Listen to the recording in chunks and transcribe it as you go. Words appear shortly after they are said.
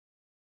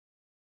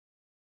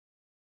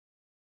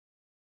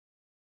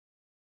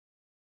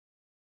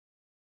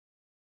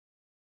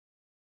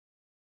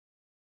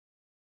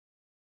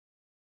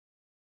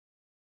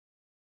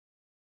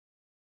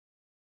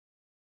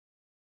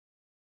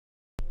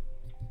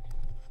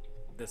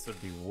This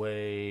would be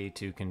way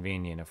too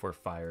convenient if we're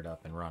fired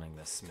up and running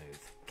this smooth.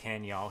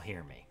 Can y'all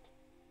hear me?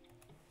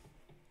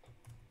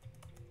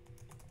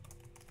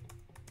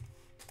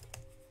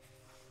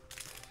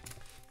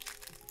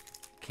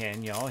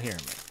 Can y'all hear me?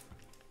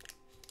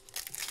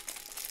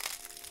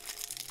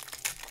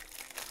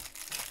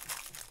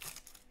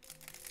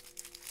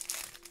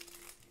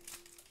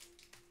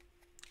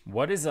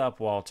 What is up,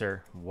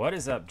 Walter? What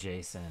is up,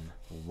 Jason?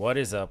 What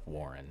is up,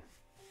 Warren?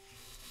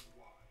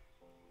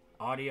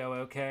 Audio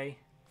okay?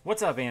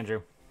 What's up,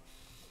 Andrew?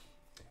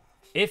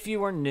 If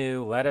you are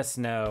new, let us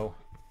know.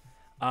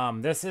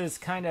 This is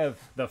kind of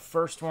the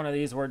first one of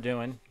these we're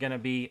doing. Gonna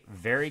be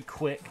very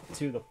quick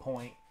to the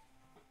point.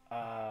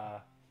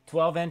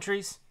 12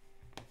 entries.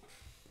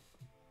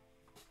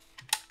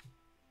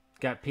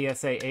 Got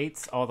PSA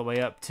 8s all the way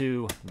up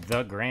to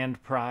the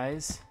grand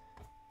prize,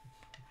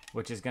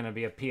 which is going to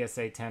be a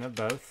PSA 10 of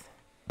both.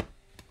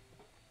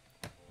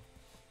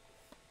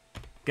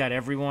 Got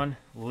everyone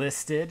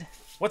listed.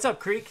 What's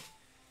up, Creek?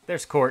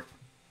 There's Court.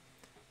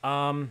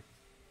 Now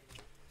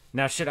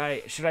should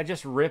I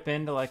just rip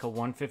into like a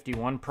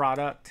 151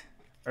 product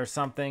or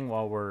something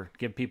while we're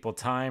give people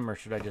time, or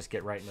should I just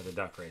get right into the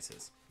duck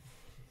races?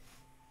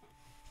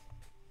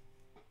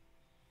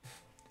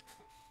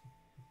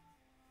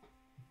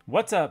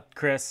 What's up,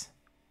 Chris?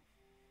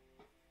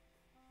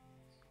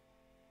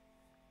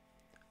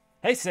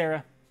 Hey,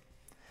 Sarah.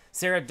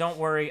 Sarah, don't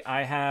worry.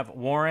 I have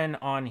Warren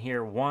on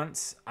here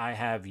once. I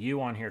have you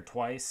on here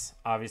twice.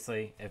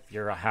 Obviously, if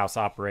your house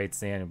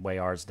operates the way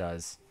ours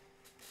does.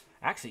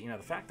 Actually, you know,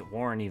 the fact that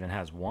Warren even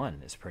has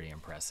one is pretty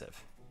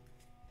impressive.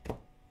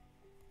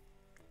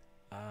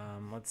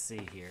 Let's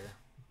see here.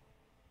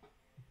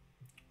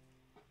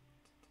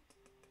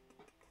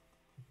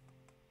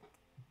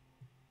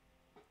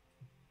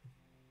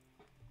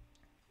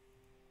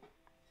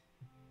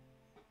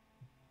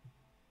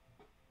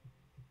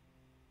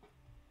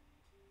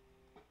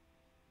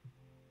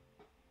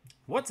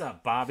 What's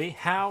up, Bobby?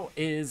 How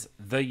is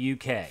the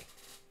UK?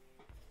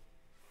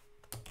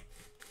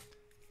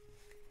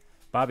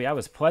 Bobby, I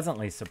was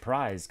pleasantly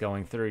surprised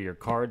going through your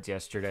cards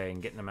yesterday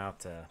and getting them out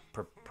to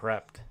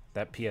prepped.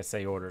 That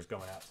PSA order is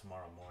going out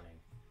tomorrow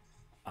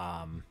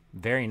morning.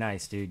 Very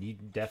nice, dude. You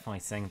definitely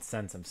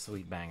send some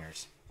sweet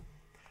bangers.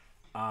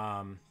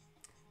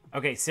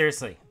 Okay,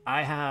 seriously.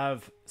 I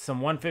have some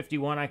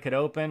 151 I could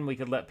open. We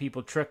could let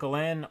people trickle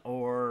in,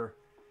 or...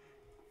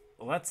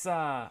 Let's,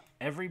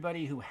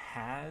 everybody who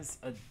has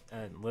a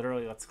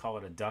literally, let's call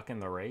it a duck in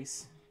the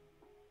race.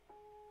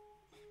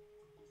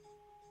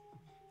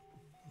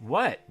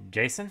 What,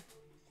 Jason?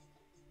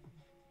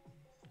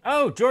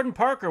 Oh, Jordan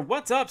Parker,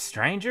 what's up,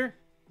 stranger?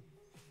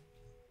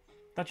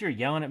 Thought you were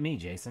yelling at me,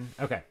 Jason.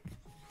 Okay.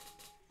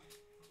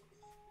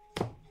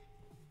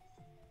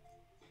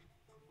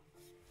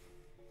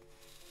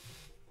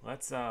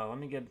 Let's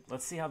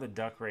see how the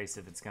duck race,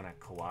 if it's gonna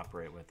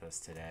cooperate with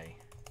us today.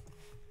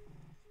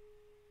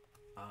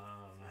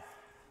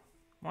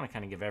 I want to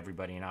kind of give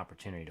everybody an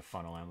opportunity to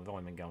funnel in. We've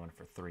only been going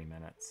for 3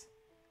 minutes.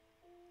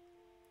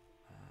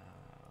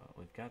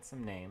 We've got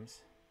some names.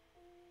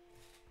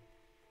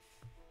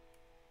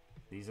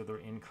 These are the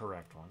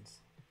incorrect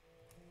ones.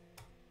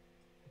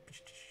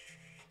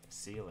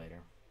 See you later.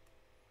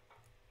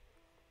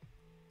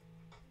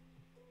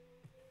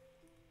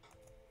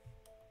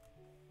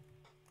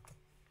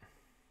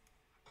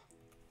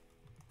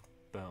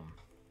 Boom.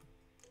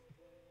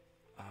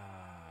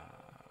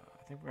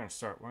 I think we're going to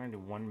start. We're going to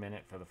do 1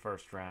 minute for the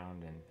first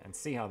round and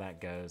see how that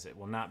goes. It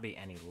will not be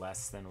any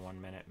less than 1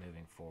 minute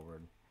moving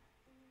forward.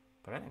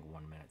 But I think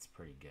 1 minute's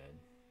pretty good.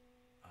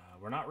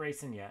 We're not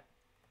racing yet.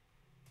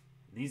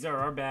 These are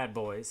our bad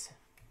boys.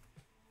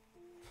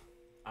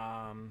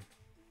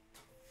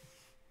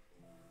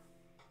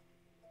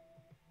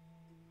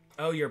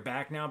 Oh, you're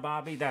back now,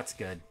 Bobby? That's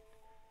good.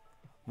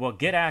 Well,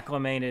 get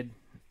acclimated.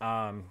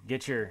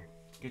 Get your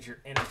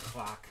inner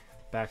clock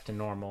back to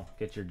normal.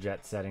 Get your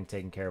jet setting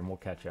taken care of, and we'll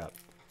catch up.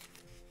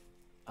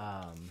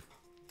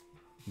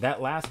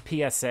 That last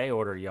PSA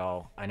order,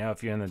 y'all, I know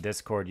if you're in the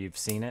Discord, you've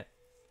seen it.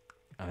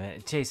 I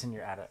mean, Jason,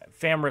 you're out of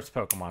Fam Rips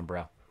Pokemon,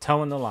 bro.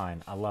 Towing the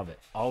line. I love it.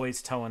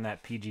 Always towing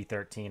that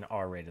PG-13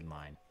 R-rated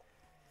line.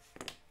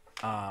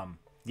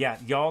 Yeah,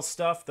 y'all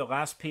stuff, the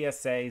last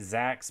PSA,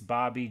 Zach's,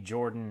 Bobby,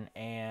 Jordan,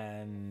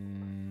 and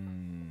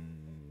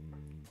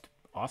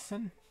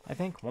Austin, I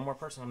think. One more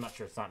person. I'm not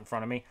sure. It's not in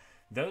front of me.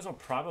 Those will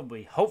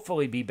probably,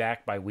 hopefully, be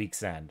back by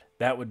week's end.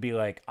 That would be,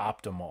 like,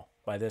 optimal.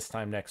 By this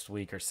time next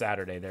week or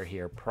Saturday, they're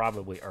here.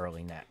 Probably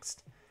early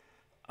next.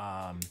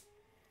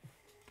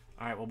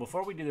 All right, well,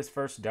 before we do this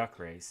first duck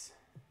race,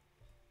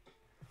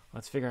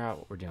 let's figure out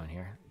what we're doing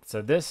here.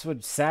 So this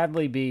would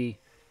sadly be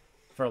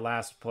for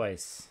last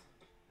place,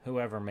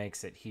 whoever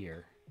makes it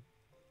here.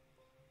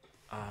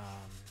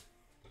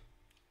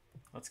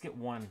 Let's get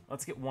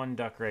one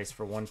duck race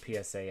for one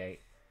PSA 8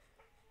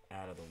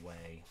 out of the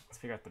way. Let's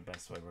figure out the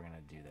best way we're going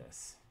to do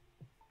this.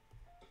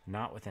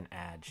 Not with an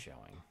ad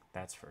showing,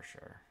 that's for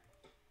sure.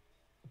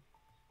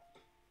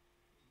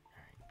 All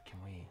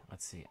right,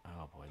 let's see.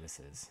 Oh boy, this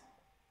is...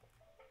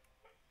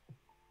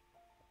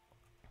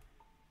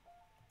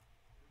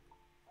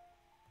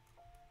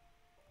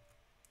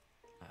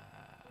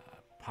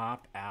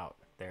 pop out.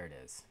 There it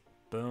is.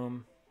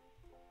 Boom.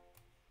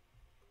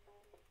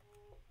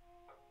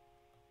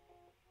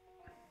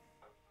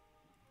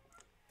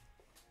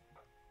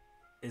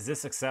 Is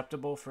this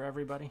acceptable for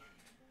everybody?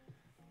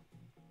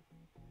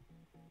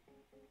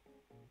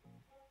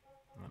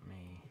 Let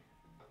me...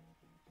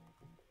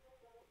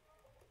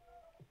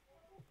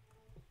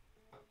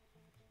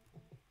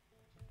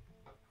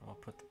 I'll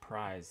put the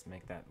prize,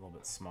 make that a little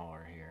bit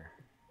smaller here.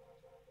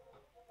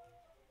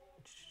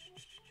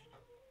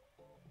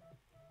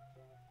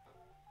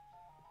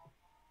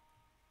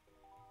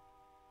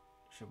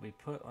 Should we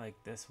put like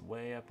this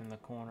way up in the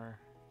corner?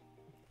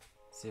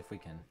 See if we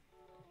can.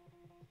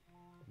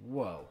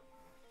 Whoa.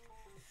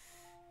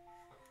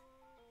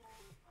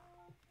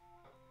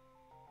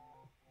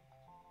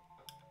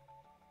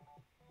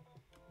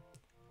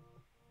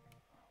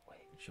 Wait,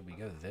 should we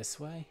go this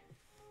way?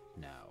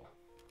 No.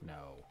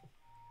 No.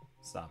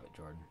 Stop it,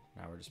 Jordan.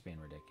 Now we're just being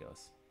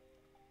ridiculous.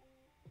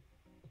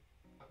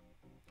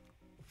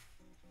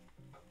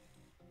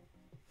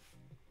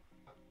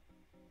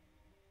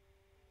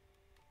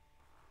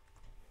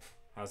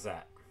 How's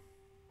that?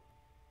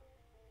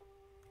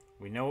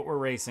 We know what we're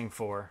racing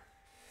for.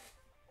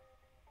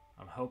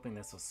 I'm hoping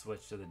this will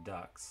switch to the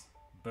ducks.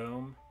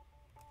 Boom.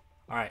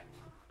 All right.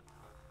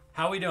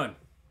 How are we doing?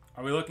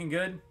 Are we looking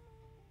good?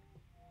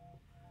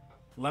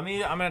 I'm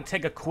going to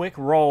take a quick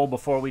roll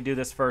before we do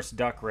this first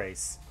duck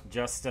race,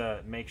 just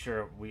to make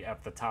sure we,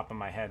 at the top of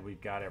my head,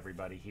 we've got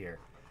everybody here.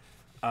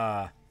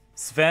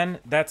 Sven,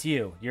 that's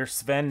you. You're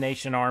Sven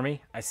Nation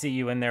Army. I see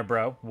you in there,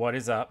 bro. What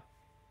is up?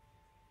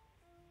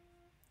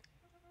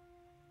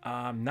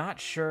 I'm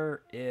not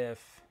sure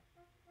if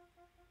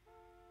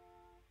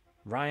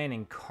Ryan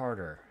and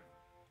Carter,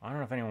 I don't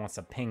know if anyone wants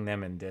to ping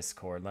them in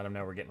Discord. Let them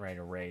know we're getting ready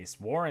to race.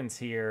 Warren's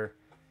here.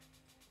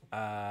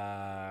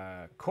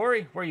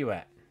 Corey, where you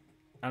at?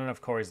 I don't know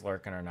if Corey's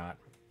lurking or not.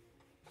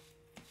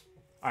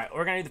 All right,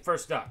 we're going to do the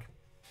first duck.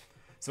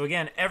 So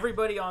again,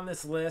 everybody on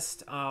this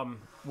list,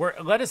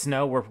 let us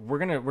know.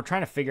 We're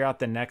trying to figure out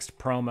the next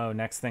promo,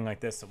 next thing like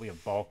this that we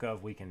have bulk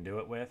of, we can do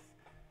it with.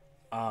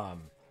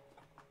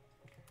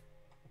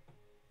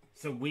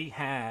 So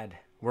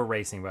we're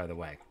racing, by the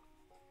way.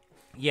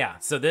 Yeah,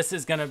 so this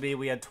is going to be,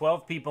 we had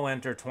 12 people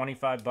enter,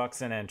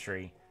 $25 an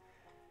entry.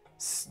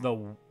 The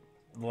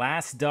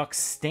last duck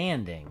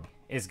standing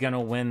is going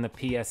to win the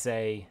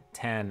PSA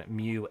 10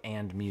 Mew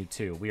and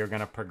MEWTWO. We are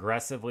going to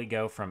progressively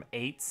go from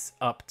 8s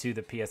up to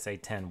the PSA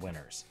 10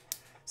 winners.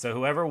 So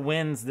whoever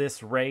wins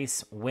this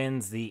race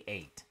wins the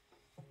 8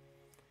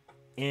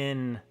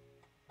 in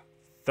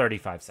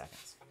 35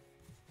 seconds.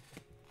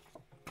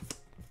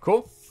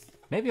 Cool?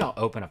 Maybe I'll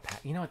open a pack.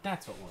 You know what?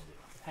 That's what we'll do.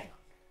 Hang on.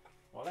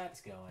 While that's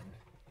going.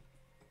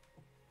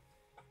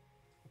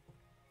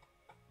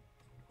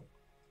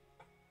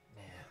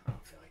 Man, I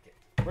don't feel like it.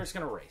 We're just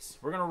going to race.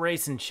 We're going to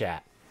race and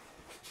chat.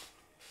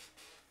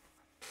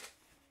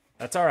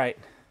 That's all right.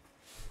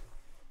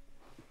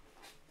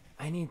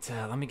 I need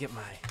to, let me get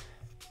my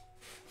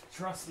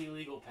trusty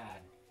legal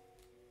pad.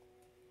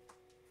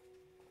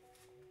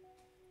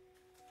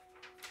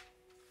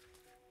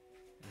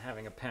 And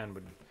having a pen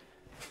would,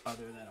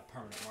 other than a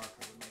permanent marker,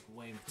 would make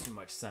way too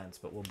much sense,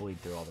 but we'll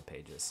bleed through all the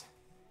pages.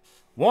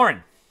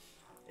 Warren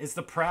is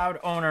the proud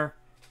owner.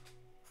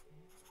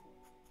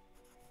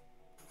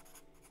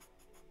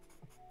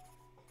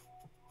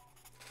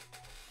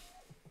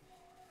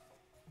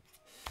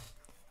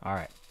 All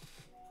right.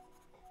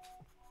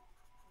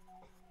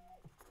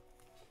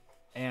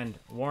 And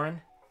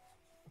Warren,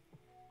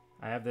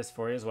 I have this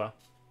for you as well.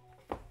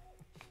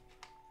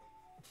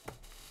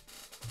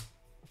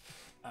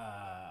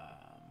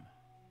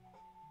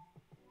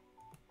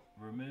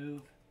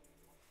 Remove.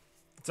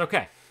 It's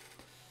okay.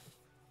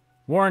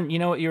 Warren, you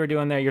know what you were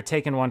doing there? You're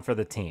taking one for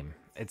the team.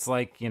 It's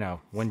like, you know,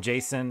 when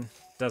Jason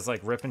does like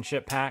rip and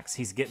ship packs,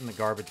 he's getting the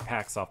garbage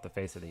packs off the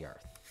face of the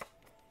earth.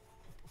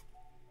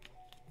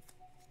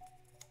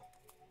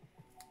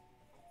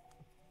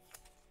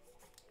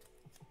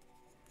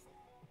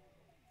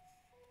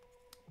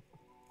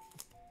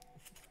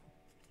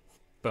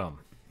 Boom.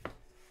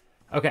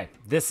 Okay,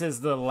 this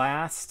is the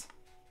last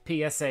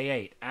PSA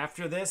 8.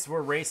 After this,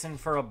 we're racing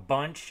for a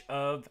bunch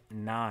of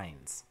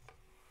 9s.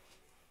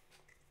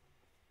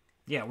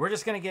 Yeah, we're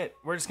just gonna get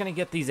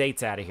these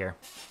 8s out of here.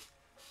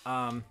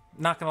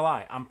 Not gonna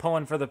lie, I'm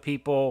pulling for the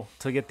people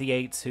to get the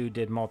 8s who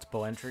did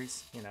multiple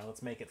entries. You know,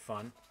 let's make it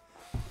fun.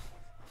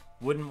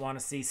 Wouldn't want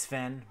to see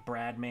Sven,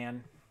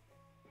 Bradman.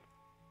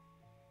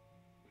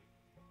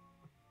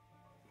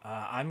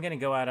 I'm gonna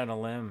go out on a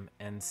limb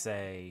and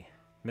say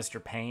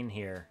Mr. Payne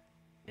here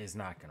is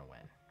not gonna win.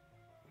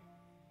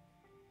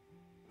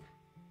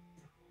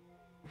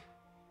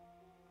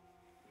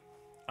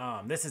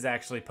 This is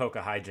actually Poca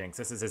Hijinks.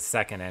 This is his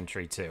second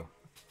entry, too.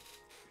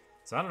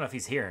 So I don't know if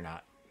he's here or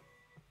not.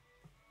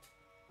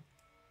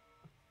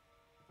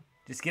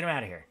 Just get him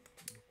out of here.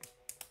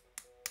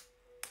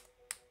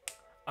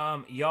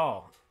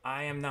 Y'all,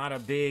 I am not a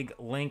big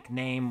link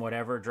name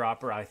whatever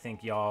dropper. I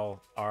think y'all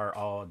are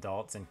all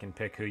adults and can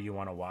pick who you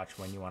want to watch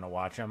when you want to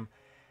watch them.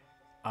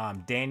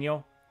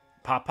 Daniel,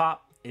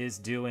 Pop, is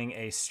doing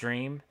a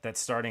stream that's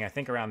starting, I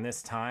think, around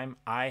this time.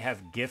 I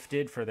have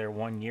gifted for their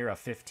 1 year a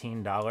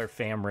 $15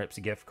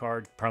 FamRips gift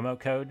card promo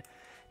code.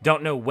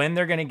 Don't know when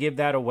they're going to give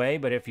that away,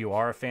 but if you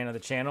are a fan of the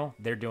channel,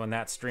 they're doing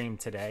that stream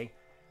today.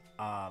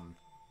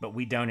 But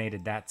we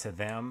donated that to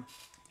them.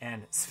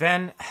 And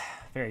Sven,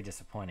 very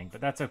disappointing,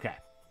 but that's okay.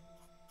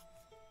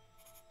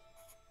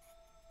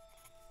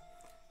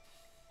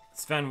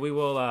 Sven, we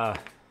will...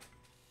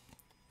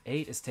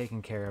 8 is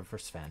taken care of for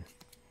Sven.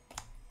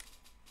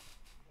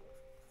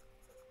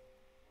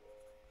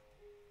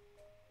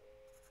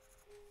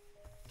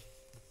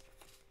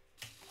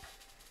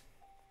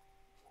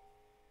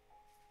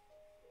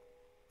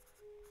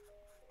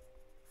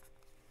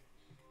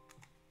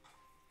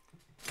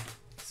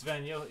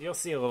 Sven, you'll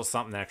see a little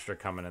something extra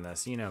coming in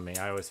this. You know me,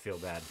 I always feel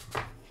bad.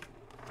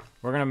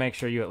 We're going to make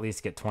sure you at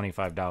least get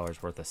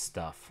 $25 worth of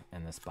stuff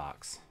in this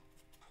box.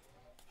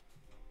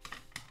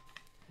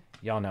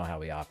 Y'all know how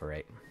we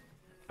operate.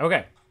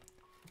 Okay.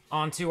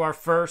 On to our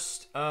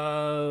first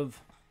of...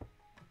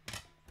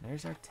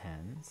 There's our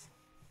 10s.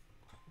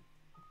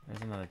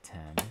 There's another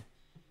 10.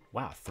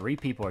 Wow, 3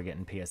 people are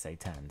getting PSA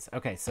 10s.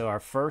 Okay, so our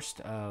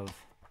first of...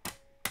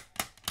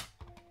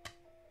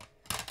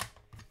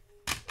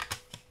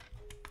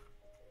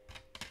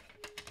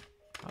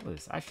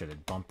 I should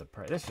have bumped the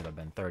price. This should have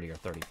been $30 or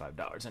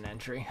 $35 an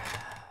entry.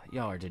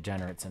 Y'all are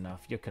degenerates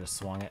enough. You could have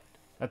swung it.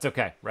 That's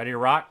okay. Ready to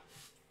rock?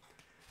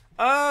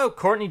 Oh,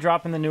 Courtney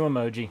dropping the new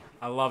emoji.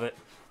 I love it.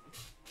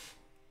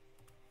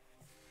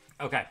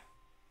 Okay.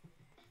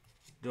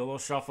 Do a little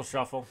shuffle,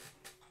 shuffle.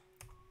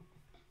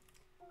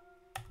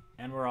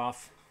 And we're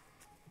off.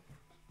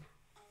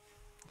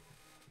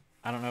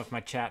 I don't know if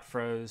my chat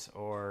froze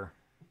or...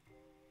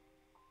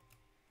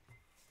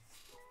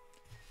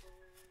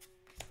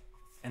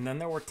 And then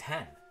there were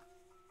 10.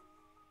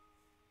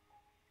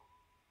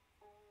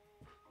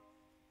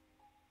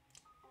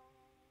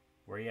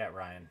 Where you at,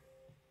 Ryan?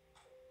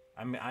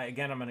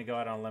 Again, I'm going to go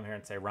out on a limb here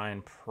and say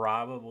Ryan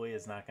probably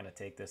is not going to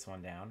take this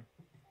one down.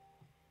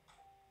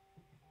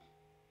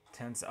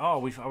 10.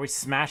 Oh, are we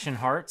smashing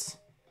hearts?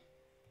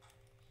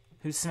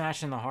 Who's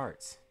smashing the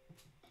hearts?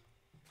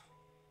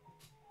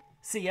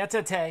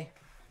 Siete.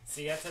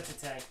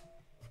 Siete.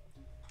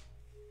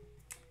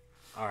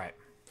 All right.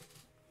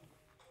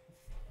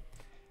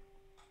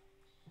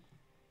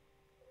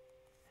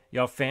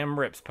 Yo,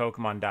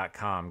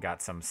 FamRipsPokemon.com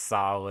got some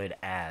solid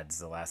ads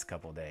the last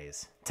couple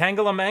days.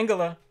 Tangela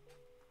Mangala.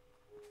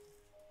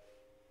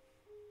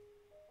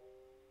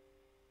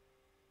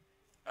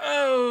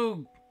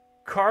 Oh,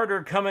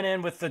 Carter coming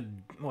in with the,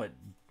 what?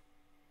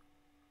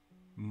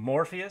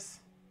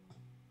 Morpheus?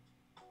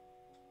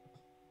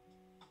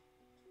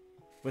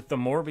 With the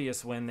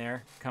Morbius win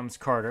there comes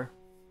Carter.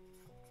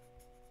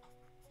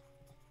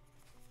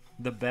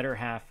 The better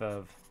half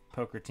of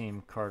Poker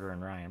Team Carter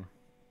and Ryan.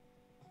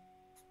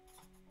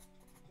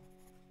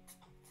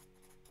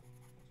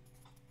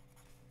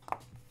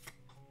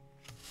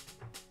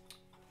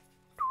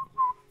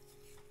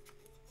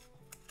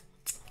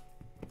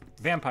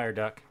 Vampire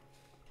Duck.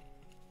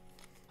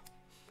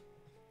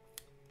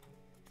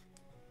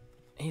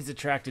 He's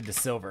attracted to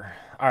silver.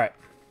 All right.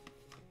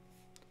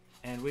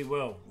 And we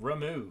will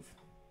remove.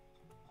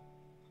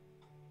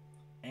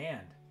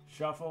 And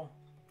shuffle,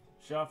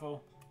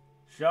 shuffle,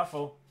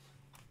 shuffle.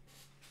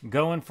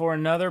 Going for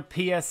another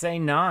PSA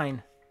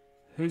 9.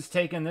 Who's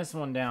taking this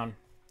one down?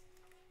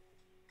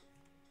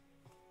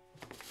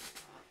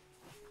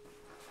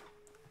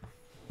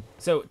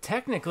 So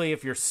technically,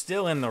 if you're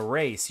still in the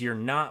race, you're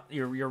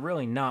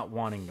really not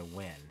wanting to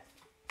win.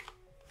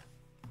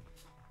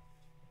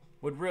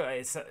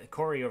 It's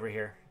Corey over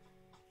here.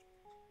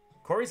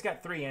 Corey's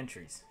got 3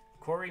 entries.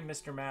 Corey,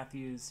 Mr.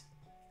 Matthews,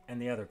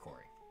 and the other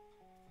Corey.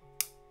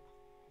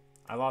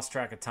 I lost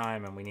track of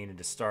time and we needed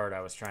to start. I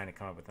was trying to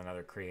come up with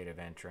another creative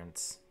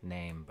entrance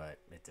name, but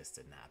it just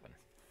didn't happen.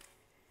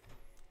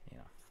 You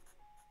know.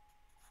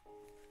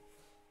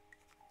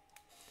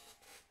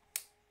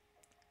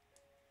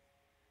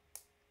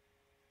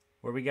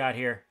 What we got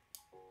here?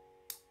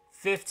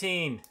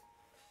 15.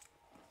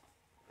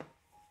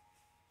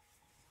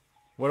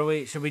 What do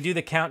we... Should we do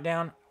the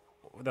countdown?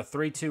 The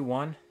 3, 2,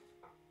 1?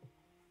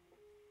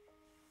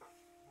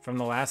 From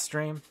the last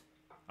stream?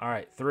 All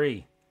right,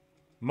 3.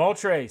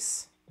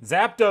 Moltres.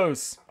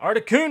 Zapdos.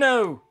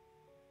 Articuno.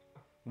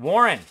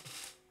 Warren.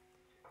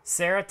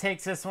 Sarah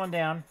takes this one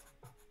down.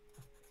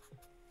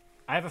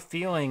 I have a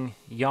feeling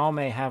y'all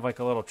may have like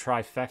a little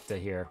trifecta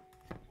here.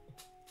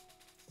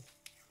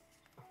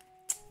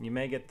 You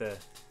may get the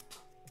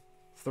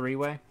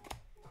 3-way.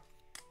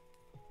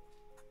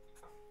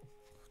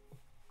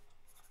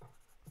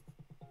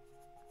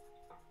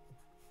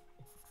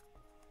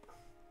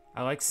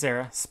 I like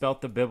Sarah,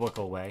 spelt the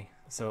biblical way,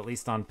 so at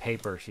least on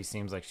paper she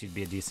seems like she'd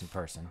be a decent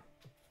person.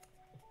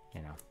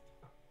 You know.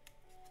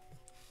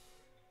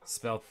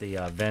 Spelt the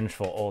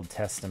vengeful Old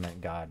Testament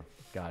God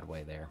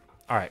way there.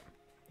 All right.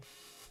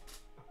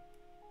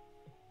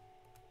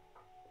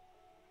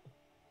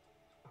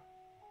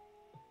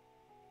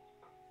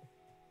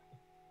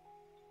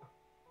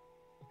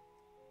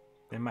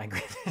 Then my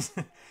goodness.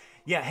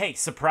 Yeah, hey,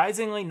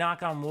 surprisingly,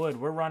 knock on wood,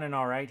 we're running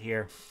all right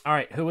here. All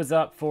right, who was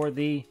up for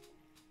the...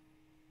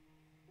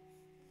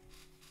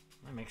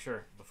 Let me make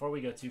sure. Before we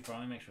go too far,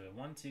 let me make sure.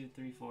 1, 2,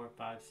 3, 4,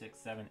 5, 6,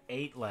 7,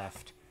 8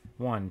 left.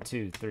 1,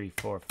 2, 3,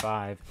 4,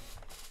 5,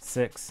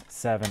 6,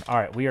 7. All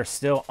right, we are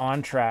still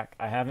on track.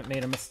 I haven't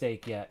made a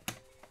mistake yet.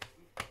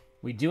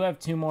 We do have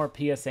 2 more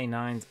PSA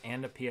 9s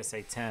and a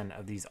PSA 10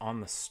 of these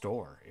on the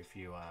store if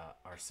you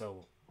are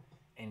so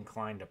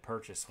inclined to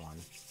purchase one.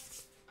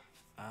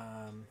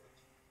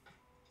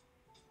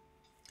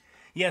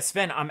 Yeah,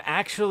 Sven,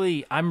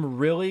 I'm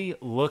really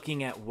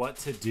looking at what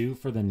to do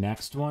for the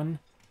next one.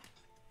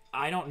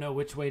 I don't know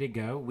which way to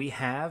go. We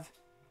have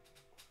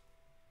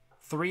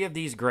 3 of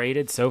these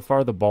graded so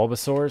far, the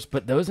Bulbasaurs,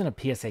 but those in a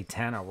PSA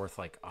 10 are worth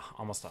like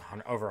almost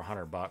over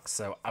 $100.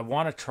 So I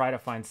want to try to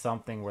find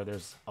something where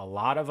there's a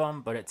lot of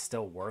them, but it's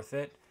still worth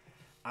it.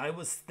 I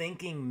was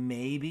thinking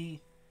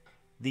maybe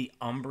the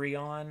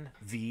Umbreon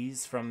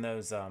Vs from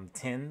those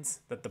tins,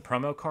 that the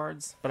promo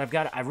cards, but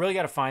I really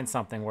got to find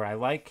something where I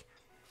like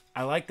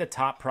the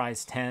top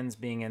prize 10s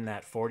being in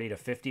that $40 to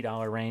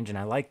 $50 range, and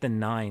I like the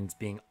 9s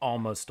being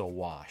almost a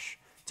wash,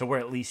 to where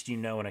at least you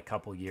know in a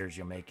couple years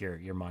you'll make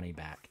your money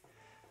back.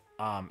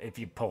 If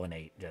you pull an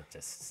 8, that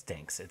just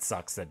stinks. It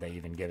sucks that they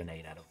even give an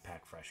 8 out of a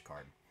pack fresh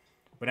card.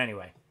 But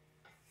anyway,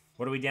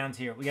 what are we down to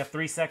here? We got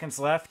 3 seconds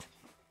left.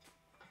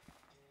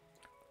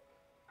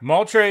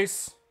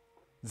 Moltres,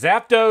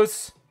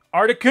 Zapdos,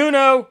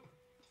 Articuno.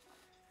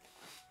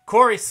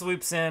 Corey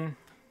swoops in.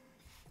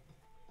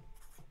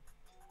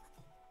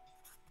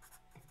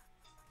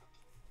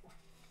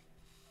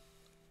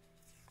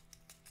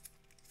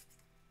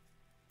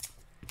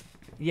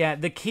 Yeah,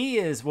 the key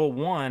is, well,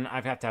 1,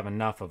 I'd have to have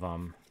enough of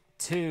them.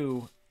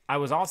 2, I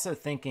was also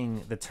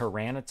thinking the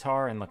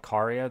Tyranitar and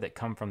Lucario that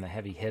come from the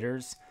heavy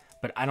hitters,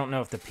 but I don't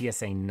know if the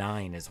PSA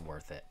 9 is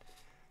worth it.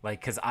 Like,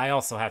 because I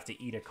also have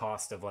to eat a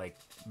cost of like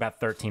about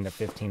 13 to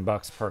 15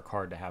 bucks per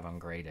card to have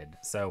ungraded.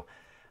 So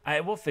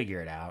we'll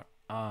figure it out.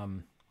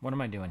 What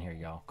am I doing here,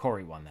 y'all?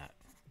 Corey won that.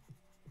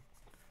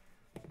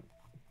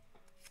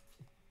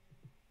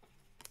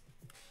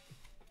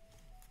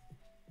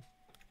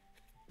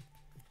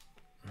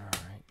 All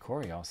right,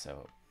 Corey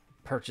also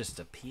purchased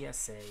a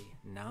PSA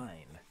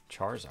 9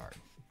 Charizard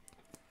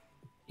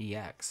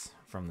EX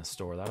from the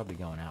store. That'll be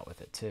going out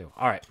with it too.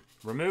 All right,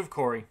 remove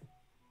Corey.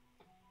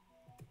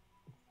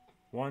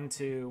 1,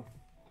 2,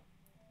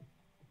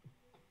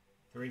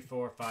 3,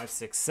 4, 5,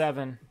 6,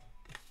 7.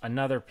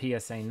 Another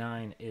PSA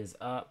 9 is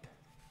up.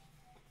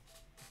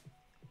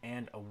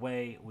 And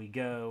away we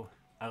go.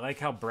 I like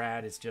how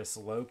Brad is just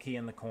low-key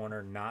in the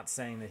corner, not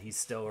saying that he's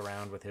still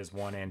around with his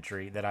 1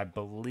 entry that I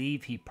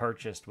believe he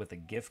purchased with a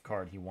gift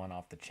card he won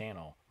off the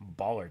channel.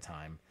 Baller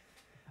time.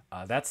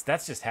 That's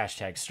just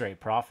hashtag straight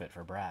profit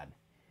for Brad.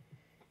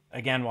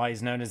 Again, why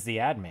he's known as the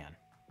ad man.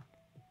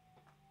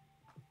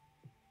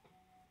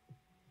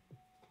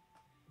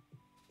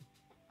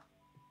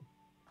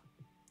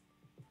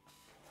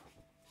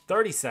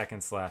 $30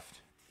 seconds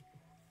left.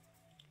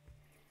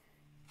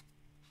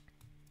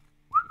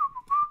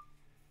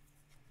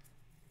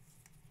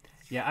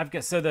 Yeah, I've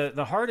got, so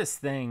the hardest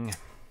thing,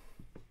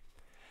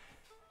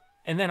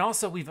 and then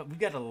also we've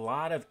got a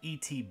lot of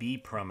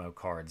ETB promo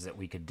cards that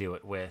we could do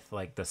it with,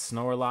 like the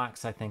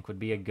Snorlax I think would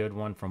be a good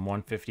one from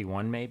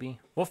 151 maybe.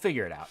 We'll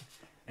figure it out.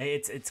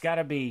 It's got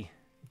to be.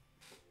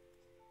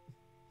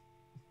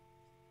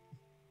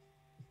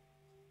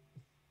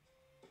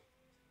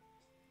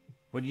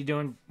 What are you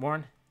doing,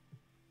 Warren?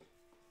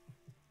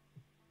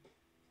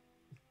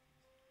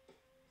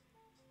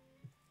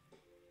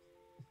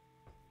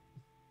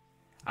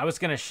 I was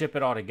going to ship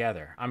it all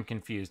together. I'm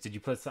confused. Did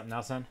you put something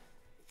else in?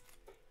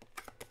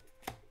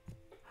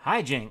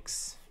 Hi,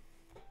 Jinx.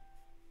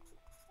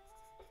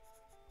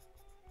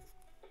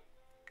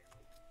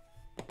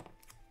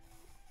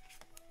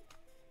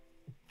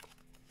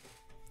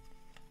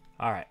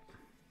 All right.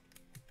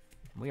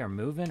 We are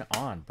moving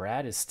on.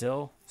 Brad is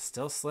still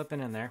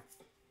slipping in there.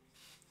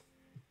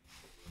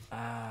 Let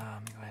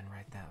me go ahead and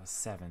write that was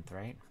 7th,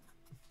 right?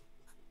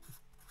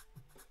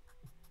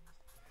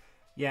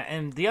 Yeah,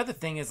 and the other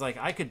thing is, like,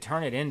 I could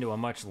turn it into a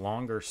much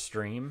longer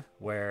stream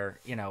where,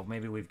 you know,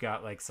 maybe we've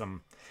got, like,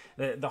 some...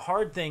 The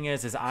hard thing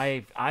is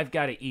I've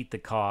got to eat the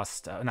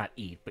cost... not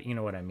eat, but you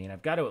know what I mean.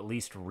 I've got to at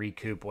least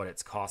recoup what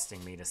it's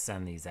costing me to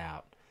send these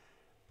out.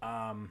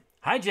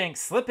 Hi,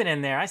 Jinx. Slipping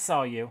in there. I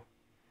saw you.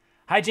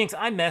 Hi, Jinx.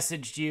 I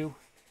messaged you.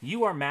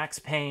 You are Max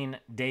Payne,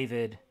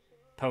 David,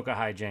 Poca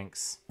Hi,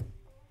 Jinx.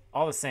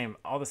 All the same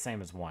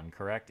as one,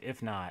 correct?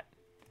 If not,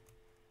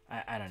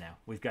 I don't know.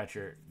 We've got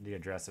the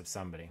address of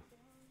somebody.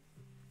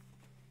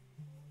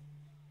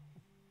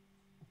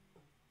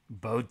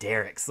 Bo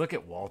Derricks. Look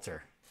at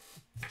Walter.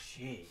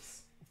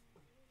 Jeez.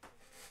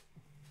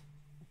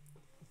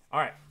 All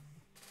right.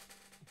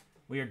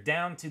 We are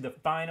down to the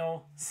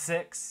final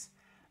 6.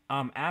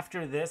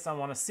 After this, I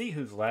want to see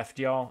who's left,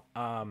 y'all.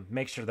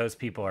 Make sure those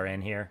people are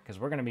in here because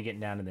we're going to be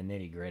getting down to the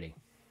nitty gritty.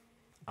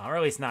 Or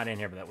at least not in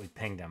here, but that we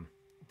pinged them.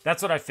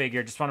 That's what I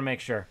figured. Just want to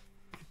make sure.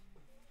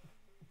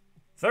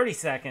 30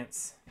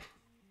 seconds.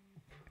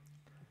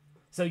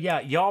 So yeah,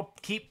 y'all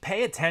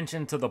pay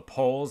attention to the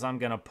polls I'm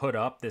going to put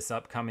up this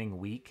upcoming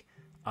week.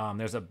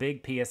 There's a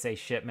big PSA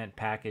shipment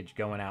package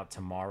going out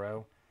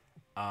tomorrow.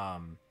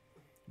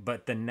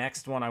 But the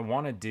next one, I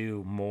want to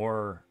do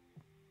more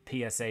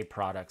PSA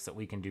products that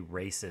we can do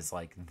races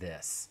like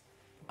this.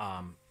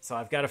 So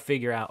I've got to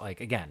figure out,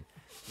 like, again,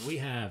 we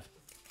have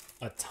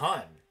a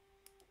ton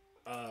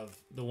of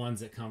the ones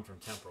that come from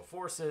Temporal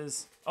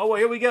Forces. Oh, well,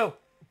 here we go.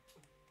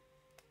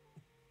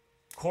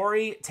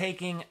 Corey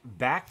taking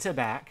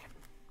back-to-back.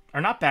 Or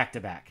not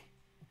back-to-back.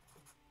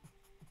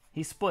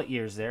 He split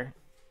years there.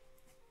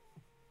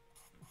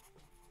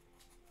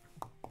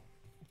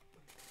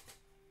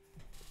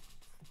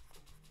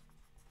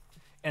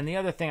 And the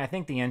other thing, I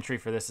think the entry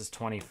for this is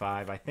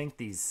 25. I think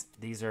these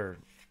are,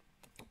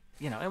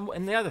 you know,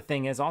 and the other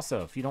thing is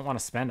also, if you don't want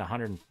to spend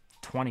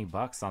 120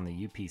 bucks on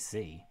the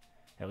UPC,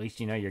 at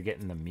least you know you're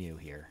getting the Mew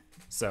here.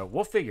 So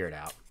we'll figure it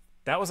out.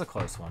 That was a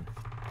close one.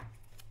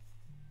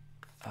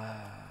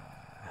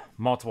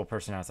 Multiple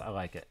personalities. I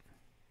like it.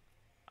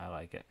 I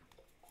like it.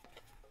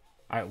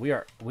 All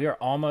right, we are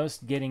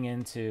almost getting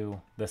into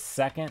the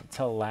second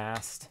to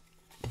last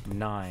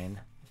 9.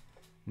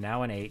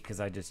 Now an 8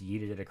 because I just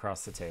yeeted it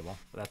across the table.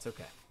 But that's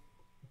okay.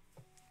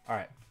 All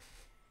right.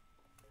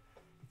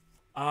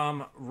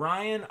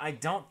 Ryan, I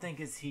don't think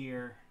is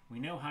here. We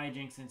know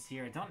Hijinks is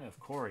here. I don't know if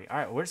Corey. All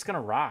right, we're just gonna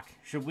rock.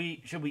 Should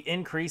we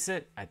increase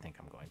it? I think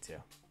I'm going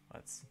to.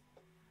 Let's.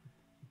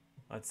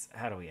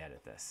 How do we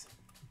edit this?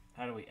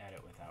 How do we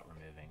edit without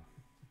removing?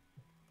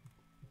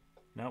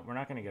 Nope, we're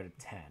not gonna go to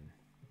 10.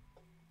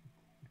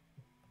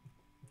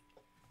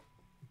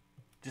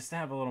 Just to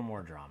have a little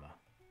more drama.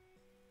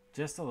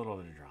 Just a little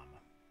bit of drama.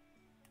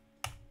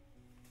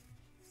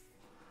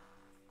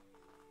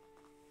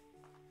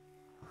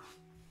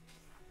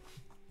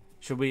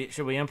 Should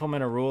we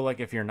implement a rule like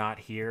if you're not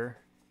here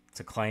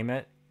to claim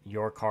it,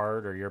 your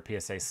card or your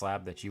PSA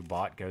slab that you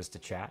bought goes to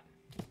chat?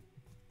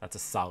 That's a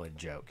solid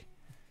joke.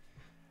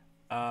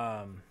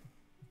 Wow.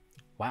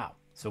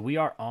 So we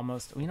are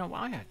almost, you know,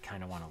 I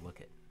kind of want to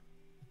look at.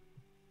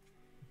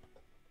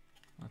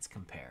 Let's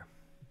compare.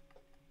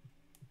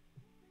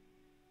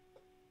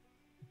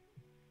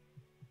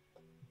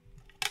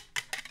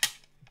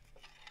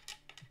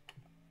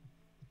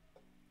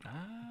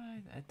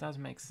 It does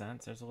make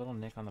sense. There's a little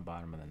nick on the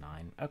bottom of the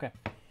 9. Okay.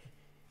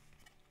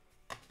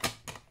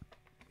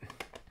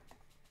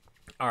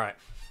 All right.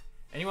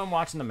 Anyone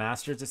watching the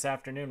Masters this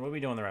afternoon? What are we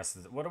doing the rest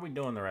of this? What are we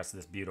doing the rest of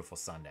this beautiful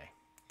Sunday?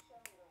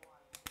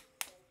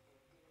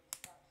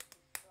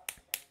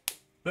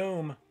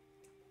 Boom.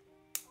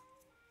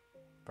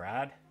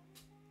 Brad,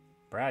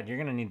 you're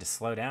gonna need to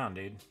slow down,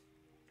 dude.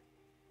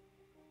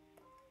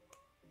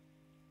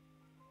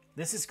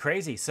 This is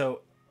crazy.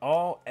 So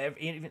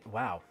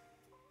wow.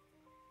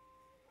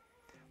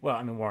 Well,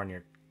 I mean, Warren,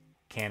 you're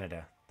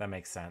Canada. That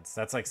makes sense.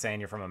 That's like saying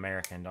you're from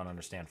America and don't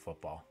understand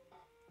football.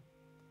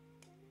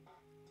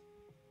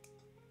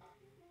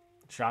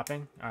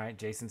 Shopping? All right,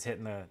 Jason's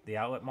hitting the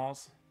outlet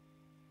malls.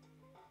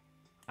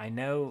 I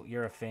know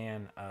you're a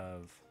fan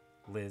of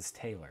Liz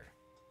Taylor.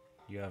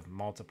 You have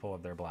multiple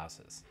of their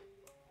blouses.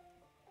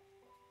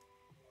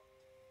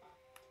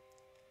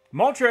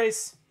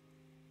 Moltres!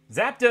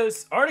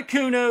 Zapdos!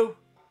 Articuno!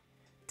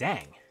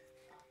 Dang.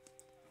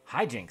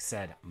 Hijinks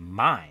said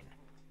mine.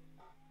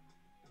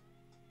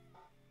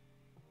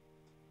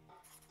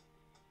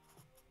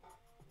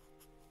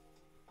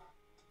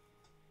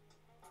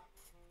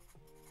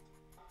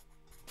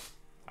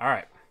 All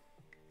right.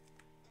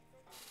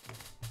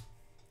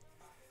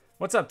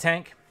 What's up,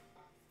 Tank?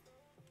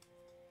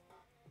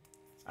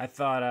 I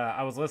thought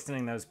I was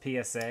listening to those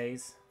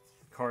PSAs,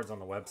 cards on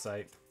the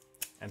website,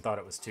 and thought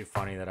it was too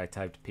funny that I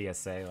typed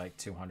PSA like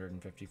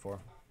 254.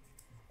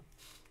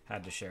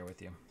 Had to share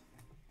with you.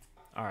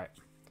 All right.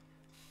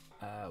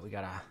 We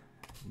got a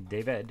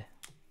David.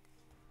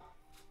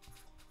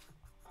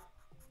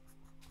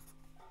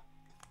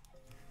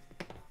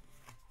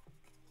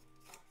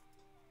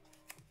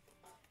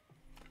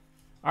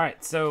 All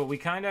right, so we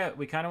kind of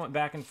went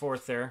back and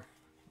forth there.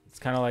 It's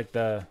kind of like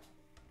the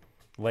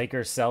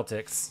Lakers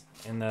Celtics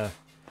in the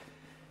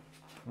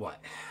what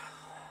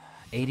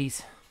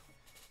 80s.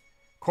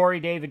 Corey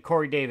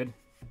David.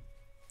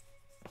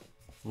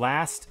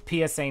 Last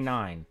PSA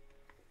 9.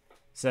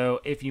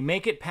 So if you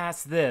make it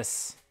past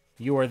this,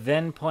 you are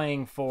then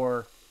playing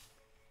for.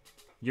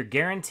 You're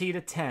guaranteed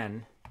a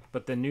 10,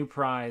 but the new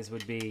prize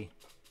would be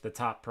the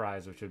top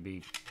prize, which would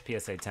be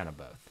PSA 10 of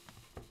both.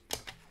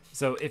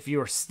 So if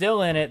you're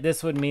still in it,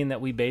 this would mean that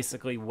we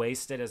basically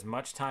wasted as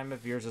much time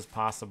of yours as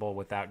possible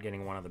without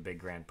getting one of the big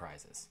grand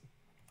prizes.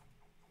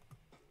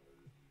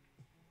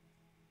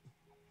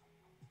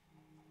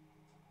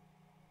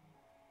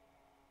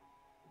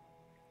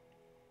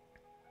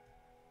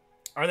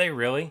 Are they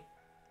really?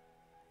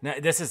 Now,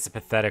 this is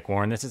pathetic,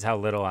 Warren. This is how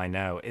little I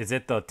know. Is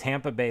it the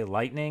Tampa Bay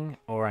Lightning?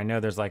 Or I know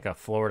there's like a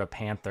Florida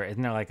Panther.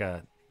 Isn't there like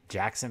a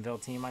Jacksonville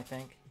team, I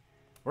think?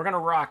 We're going to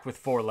rock with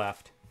 4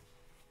 left.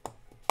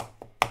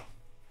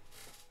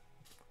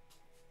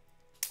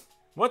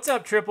 What's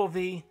up, Triple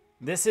V?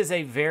 This is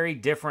a very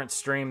different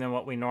stream than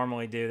what we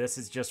normally do. This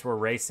is just we're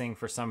racing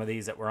for some of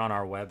these that were on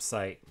our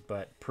website,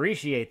 but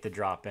appreciate the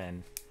drop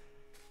in.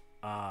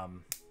 I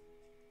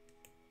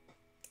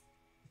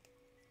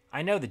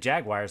know the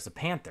Jaguars, the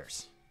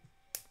Panthers.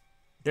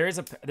 There's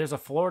a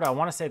Florida, I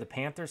want to say the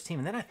Panthers team,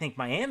 and then I think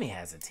Miami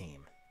has a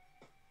team.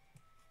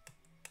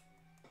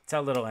 It's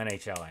how little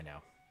NHL I know.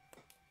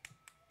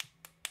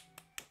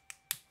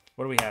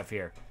 What do we have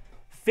here?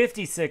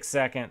 56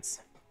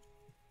 seconds.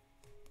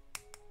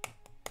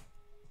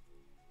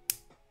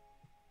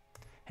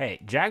 Hey,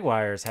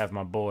 Jaguars have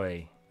my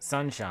boy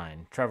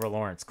Sunshine, Trevor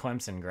Lawrence,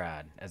 Clemson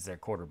grad, as their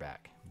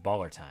quarterback.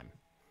 Baller time.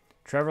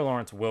 Trevor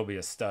Lawrence will be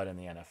a stud in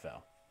the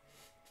NFL.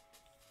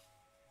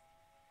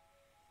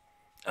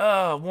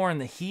 Oh, Warren,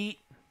 the Heat.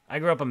 I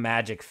grew up a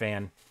Magic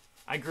fan.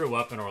 I grew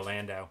up in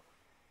Orlando.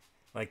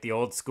 Like the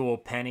old school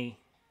Penny,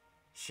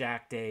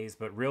 Shaq days.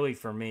 But really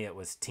for me, it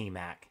was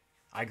T-Mac.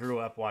 I grew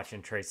up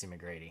watching Tracy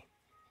McGrady.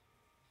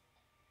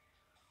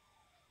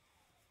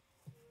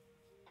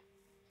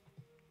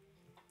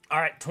 All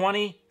right,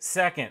 20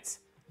 seconds.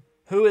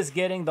 Who is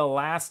getting the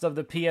last of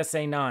the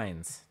PSA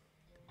 9s?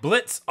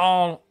 Blitz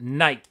all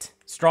night.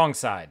 Strong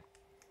side.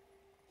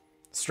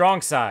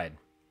 Strong side.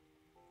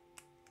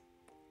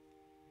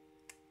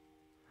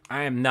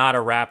 I am not a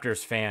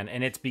Raptors fan,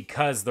 and it's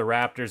because the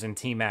Raptors and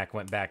T-Mac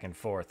went back and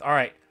forth. All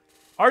right.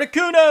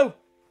 Articuno.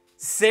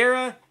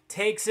 Sarah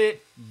takes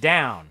it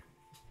down.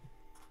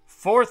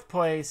 4th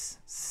place,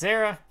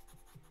 Sarah.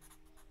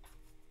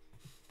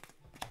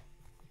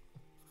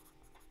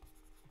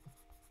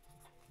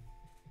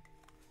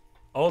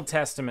 Old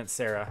Testament,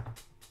 Sarah.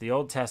 The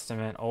Old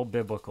Testament, old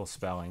biblical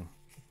spelling.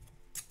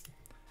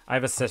 I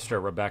have a sister,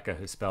 Rebecca,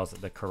 who spells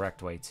it the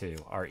correct way, too.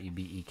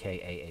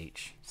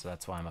 R-E-B-E-K-A-H. So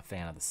that's why I'm a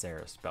fan of the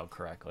Sarah spelled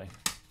correctly.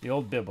 The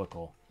old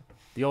biblical.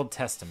 The Old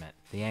Testament.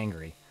 The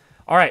angry.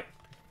 All right.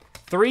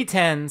 3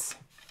 10s.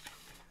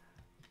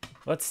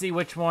 Let's see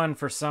which one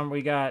for some.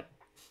 We got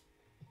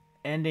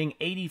ending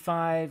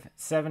 85,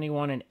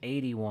 71, and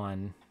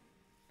 81.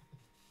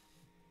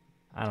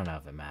 I don't know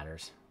if it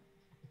matters.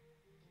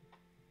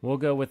 We'll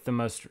go with the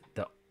most...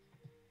 the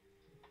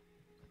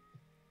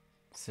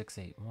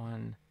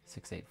 681,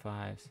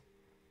 685s.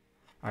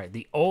 All right,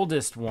 the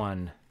oldest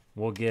one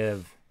we'll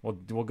give...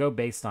 We'll go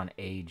based on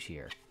age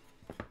here.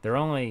 They're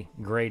only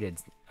graded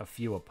a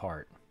few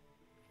apart.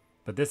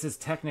 But this is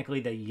technically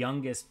the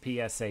youngest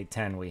PSA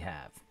 10 we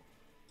have.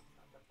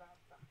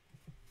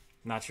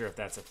 Not sure if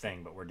that's a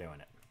thing, but we're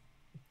doing it.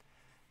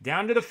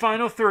 Down to the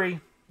final 3.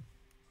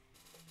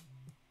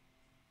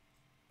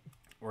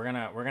 We're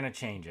gonna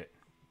change it.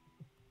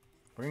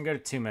 We're gonna go to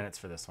 2 minutes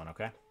for this one,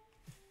 okay?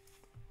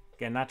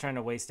 Again, not trying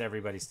to waste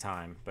everybody's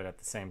time, but at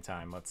the same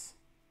time, let's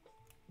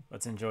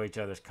enjoy each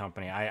other's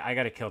company. I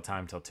gotta kill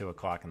time till 2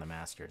 o'clock in the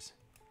Masters.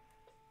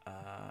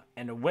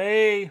 And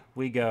away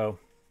we go.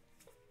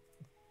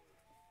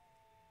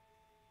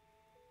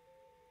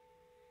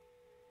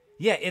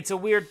 Yeah, it's a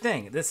weird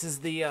thing. This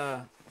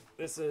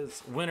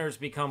is winners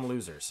become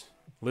losers.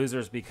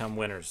 Losers become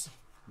winners.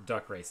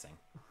 Duck racing.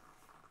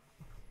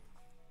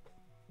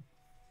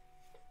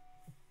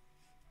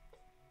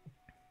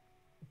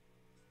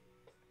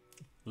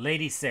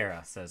 Lady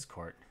Sarah, says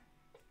Court.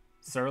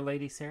 Sir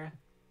Lady Sarah?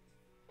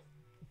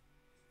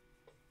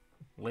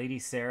 Lady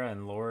Sarah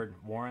and Lord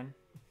Warren?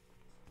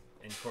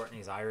 In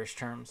Courtney's Irish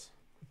terms?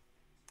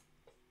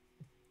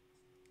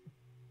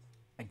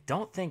 I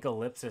don't think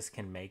Ellipsis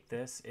can make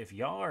this. If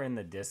y'all are in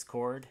the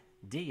Discord,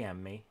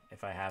 DM me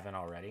if I haven't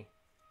already.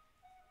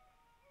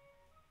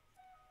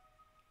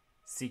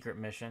 Secret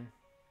mission.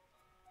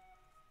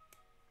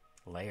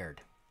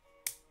 Laird.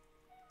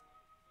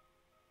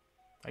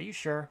 Are you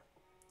sure?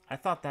 I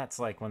thought that's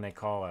like when they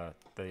call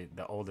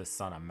the oldest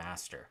son a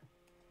master.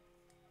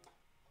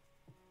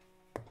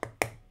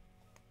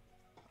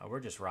 Oh, we're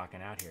just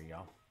rocking out here,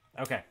 y'all.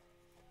 Okay.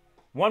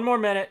 1 more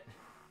minute.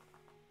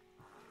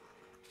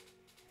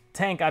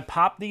 Tank, I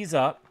popped these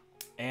up,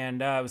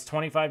 and it was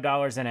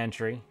 $25 an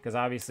entry, because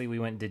obviously we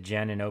went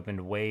degen and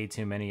opened way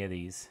too many of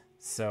these.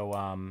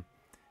 So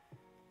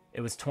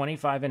it was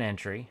 $25 an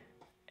entry,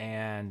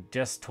 and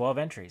just 12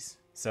 entries.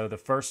 So the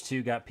first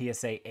 2 got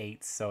PSA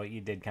 8s, so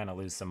you did kind of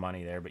lose some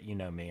money there, but you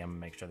know me, I'm going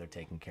to make sure they're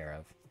taken care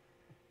of.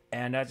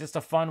 And just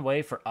a fun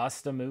way for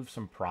us to move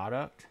some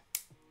product.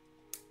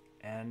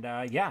 And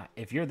yeah,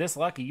 if you're this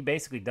lucky, you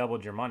basically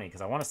doubled your money,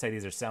 because I want to say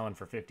these are selling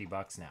for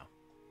 $50 now.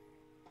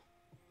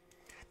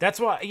 That's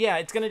why, yeah,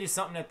 it's going to do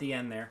something at the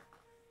end there.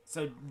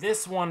 So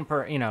this one,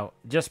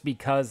 just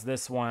because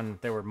this one,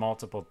 there were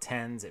multiple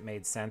 10s, it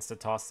made sense to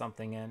toss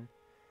something in.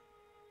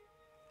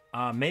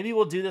 Maybe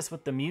we'll do this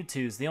with the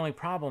Mewtwo's. The only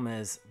problem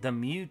is the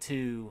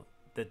Mewtwo,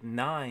 the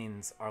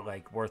 9s are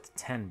like worth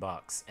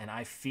 $10. And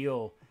I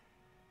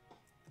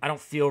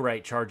don't feel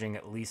right charging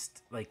at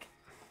least, like,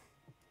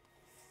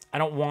 I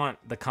don't want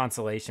the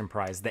consolation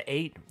prize. The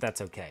 8, that's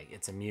okay.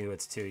 It's a Mew,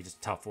 it's 2,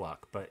 just tough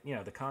luck. But,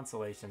 the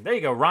consolation. There you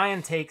go.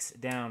 Ryan takes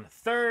down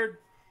 3rd.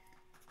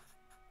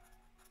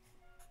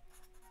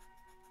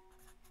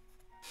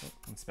 Oh,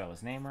 can spell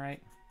his name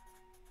right.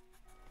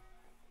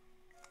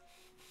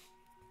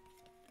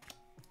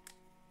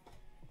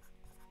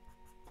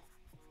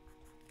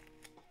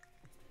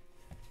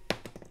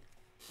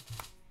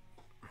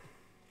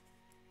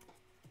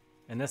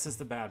 And this is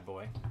the bad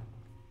boy.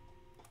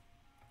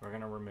 We're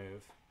going to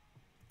remove.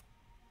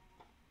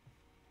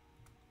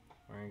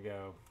 We're going to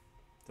go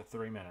to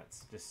 3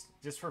 minutes,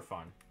 just for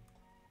fun.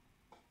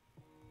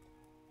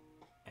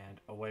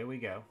 And away we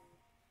go.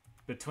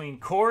 Between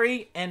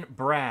Corey and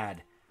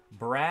Brad.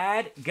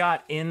 Brad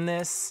got in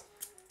this.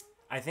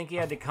 I think he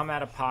had to come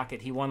out of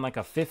pocket. He won like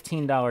a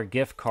 $15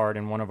 gift card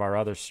in one of our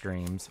other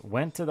streams.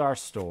 Went to our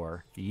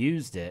store,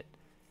 used it,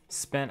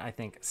 spent I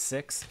think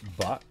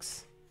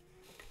 $6.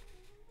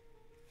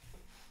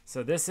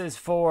 So this is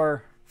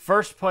for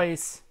first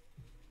place.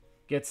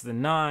 Gets the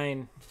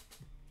 9.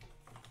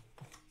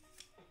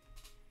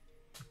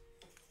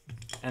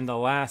 And the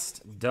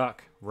last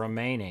duck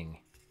remaining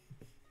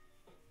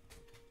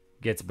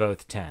gets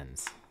both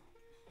 10s.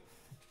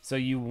 So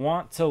you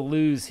want to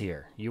lose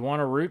here. You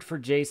want to root for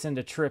Jason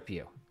to trip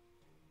you.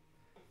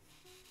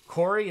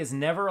 Corey is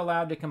never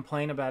allowed to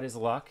complain about his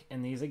luck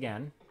in these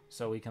again,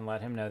 so we can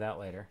let him know that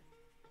later.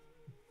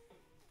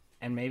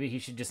 And maybe he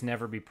should just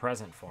never be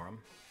present for him.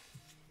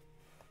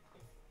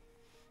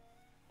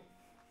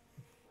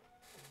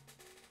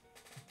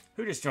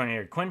 Who just joined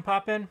here? Quinn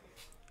pop in?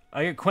 Oh,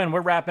 yeah, Quinn, we're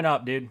wrapping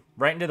up, dude.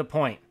 Right into the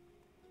point.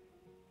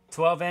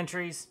 12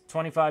 entries,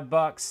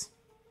 $25.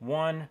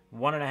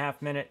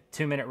 1.5 minute,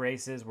 2 minute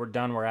races. We're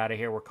done. We're out of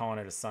here. We're calling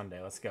it a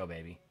Sunday. Let's go,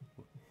 baby.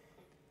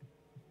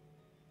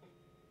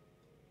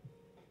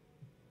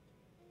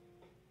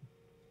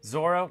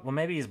 Zorro. Well,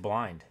 maybe he's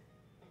blind.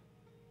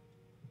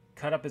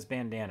 Cut up his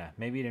bandana.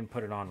 Maybe he didn't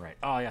put it on right.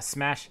 Oh, yeah.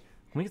 Smash.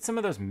 Can we get some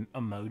of those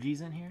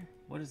emojis in here?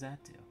 What does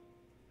that do?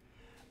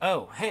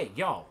 Oh, hey,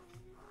 y'all.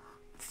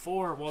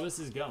 While this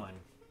is going.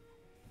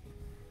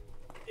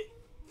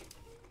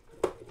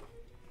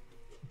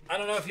 I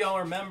don't know if y'all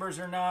are members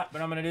or not,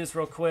 but I'm going to do this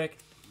real quick.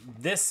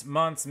 This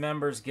month's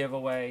members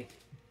giveaway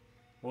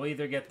will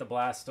either get the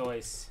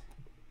Blastoise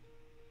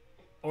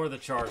or the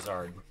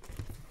Charizard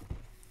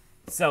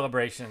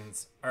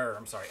Evolutions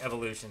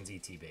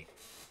ETB.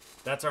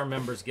 That's our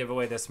members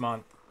giveaway this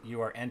month.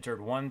 You are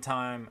entered one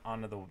time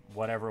onto the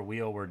whatever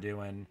wheel we're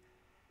doing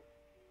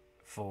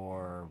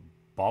for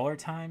Baller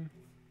Time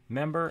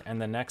member, and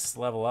the next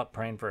level up,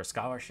 praying for a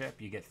scholarship,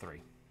 you get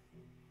 3.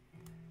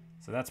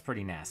 So that's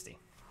pretty nasty.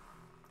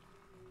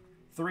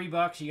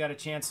 $3, you got a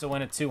chance to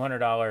win a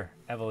 $200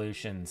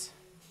 Evolutions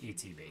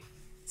ETB.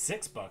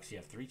 $6, you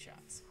have 3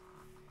 shots.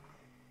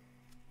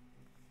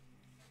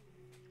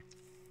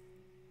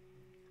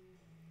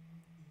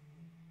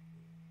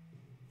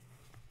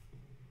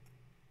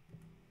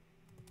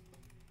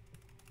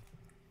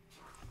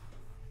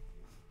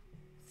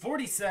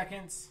 $40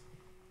 seconds.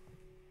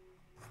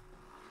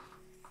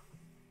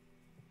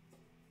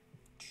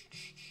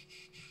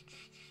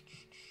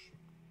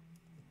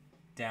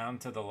 Down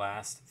to the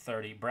last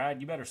 30. Brad,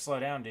 you better slow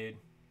down, dude.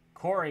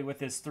 Corey with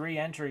his 3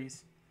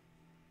 entries.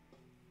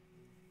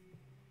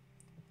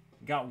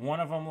 Got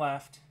one of them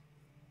left.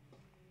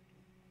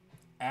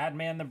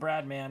 Adman the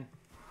Bradman.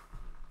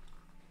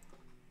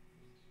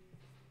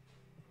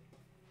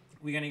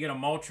 We gonna get a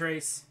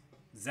Moltres,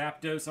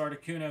 Zapdos,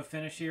 Articuno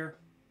finish here.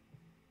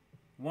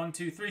 1,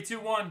 2, 3, 2,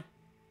 1.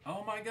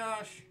 Oh my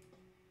gosh.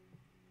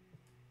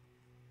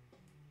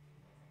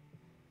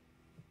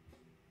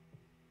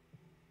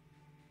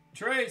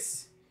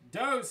 Trace,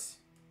 Dose.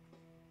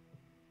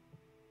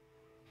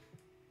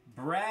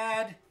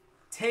 Brad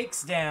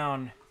takes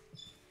down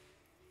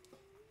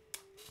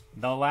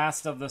the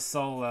last of the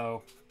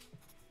solo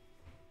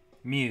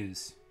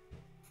Mews.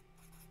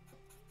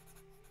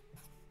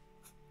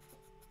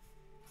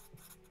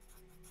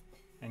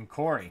 And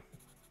Corey.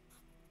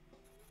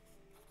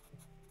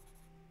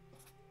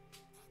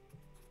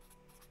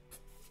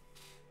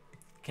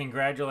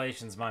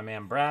 Congratulations, my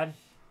man Brad.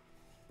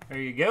 There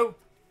you go.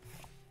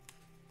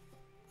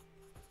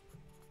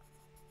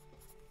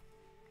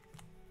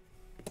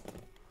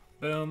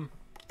 Boom.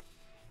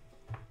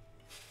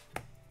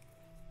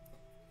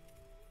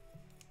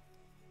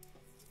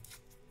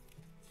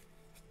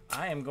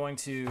 I am going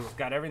to,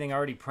 got everything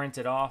already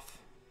printed off,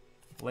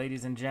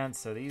 ladies and gents,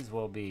 so these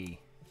will be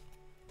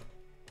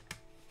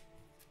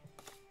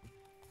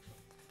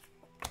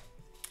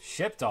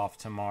shipped off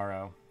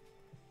tomorrow.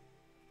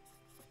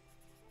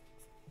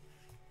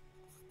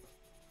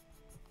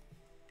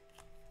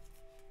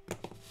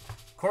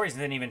 Corey's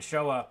didn't even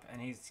show up, and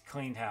he's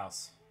cleaned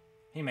house.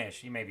 He may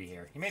be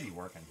here. He may be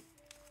working.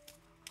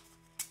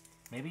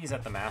 Maybe he's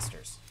at the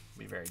Masters.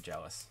 Be very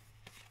jealous.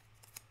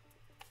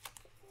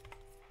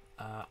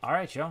 All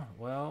right, y'all.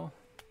 Well,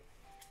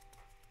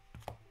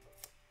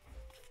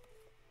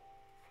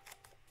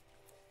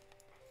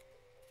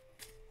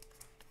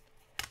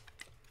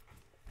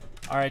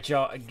 all right,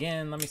 y'all.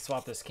 Again, let me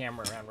swap this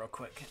camera around real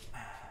quick.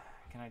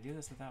 Can I do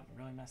this without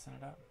really messing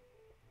it up?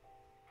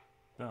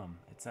 Boom.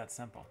 It's that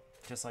simple.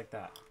 Just like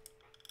that.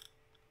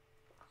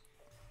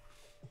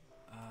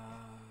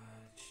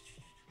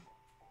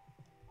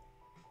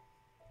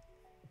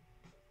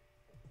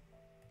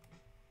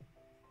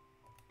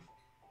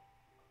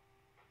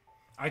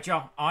 All right,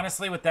 y'all.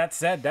 Honestly, with that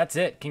said, that's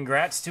it.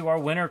 Congrats to our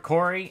winner,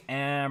 Corey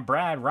and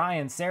Brad,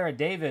 Ryan, Sarah,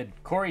 David,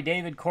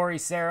 Corey,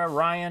 Sarah,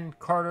 Ryan,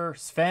 Carter,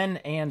 Sven,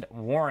 and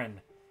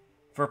Warren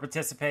for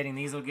participating.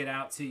 These will get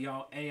out to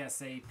y'all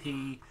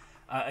ASAP.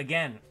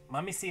 Again,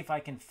 let me see if I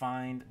can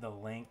find the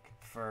link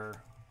for...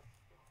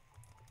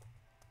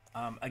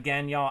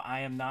 again, y'all,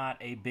 I am not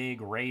a big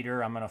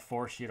raider. I'm going to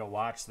force you to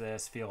watch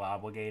this. Feel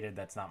obligated.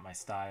 That's not my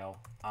style.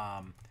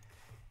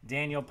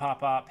 Daniel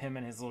Pop-Up, him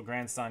and his little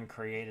grandson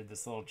created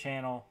this little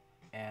channel,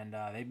 and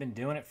they've been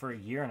doing it for a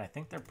year, and I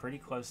think they're pretty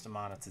close to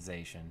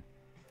monetization.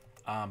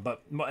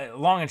 But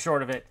long and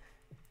short of it,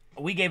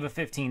 we gave a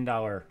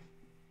 $15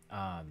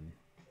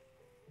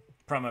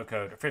 promo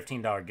code, or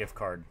 $15 gift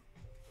card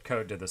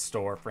code to the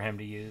store for him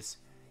to use,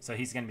 so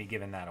he's going to be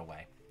giving that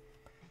away.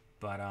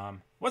 But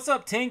what's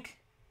up, Tink?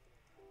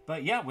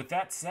 But yeah, with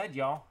that said,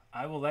 y'all,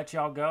 I will let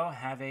y'all go.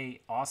 Have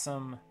a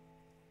awesome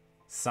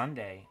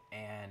Sunday,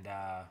 and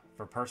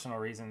for personal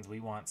reasons, we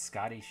want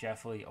Scotty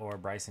Scheffler or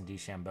Bryson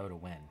DeChambeau to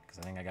win, because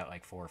I think I got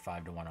like 4 or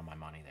 5 to 1 on my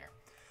money there.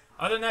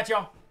 Other than that,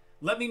 y'all,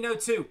 let me know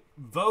too.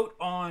 Vote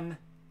on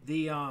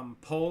the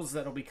polls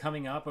that'll be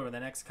coming up over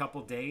the next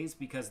couple days,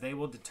 because they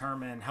will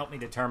help me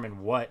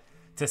determine what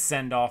to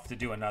send off to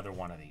do another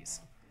one of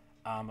these.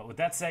 But with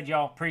that said,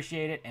 y'all,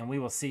 appreciate it, and we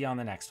will see you on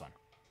the next one.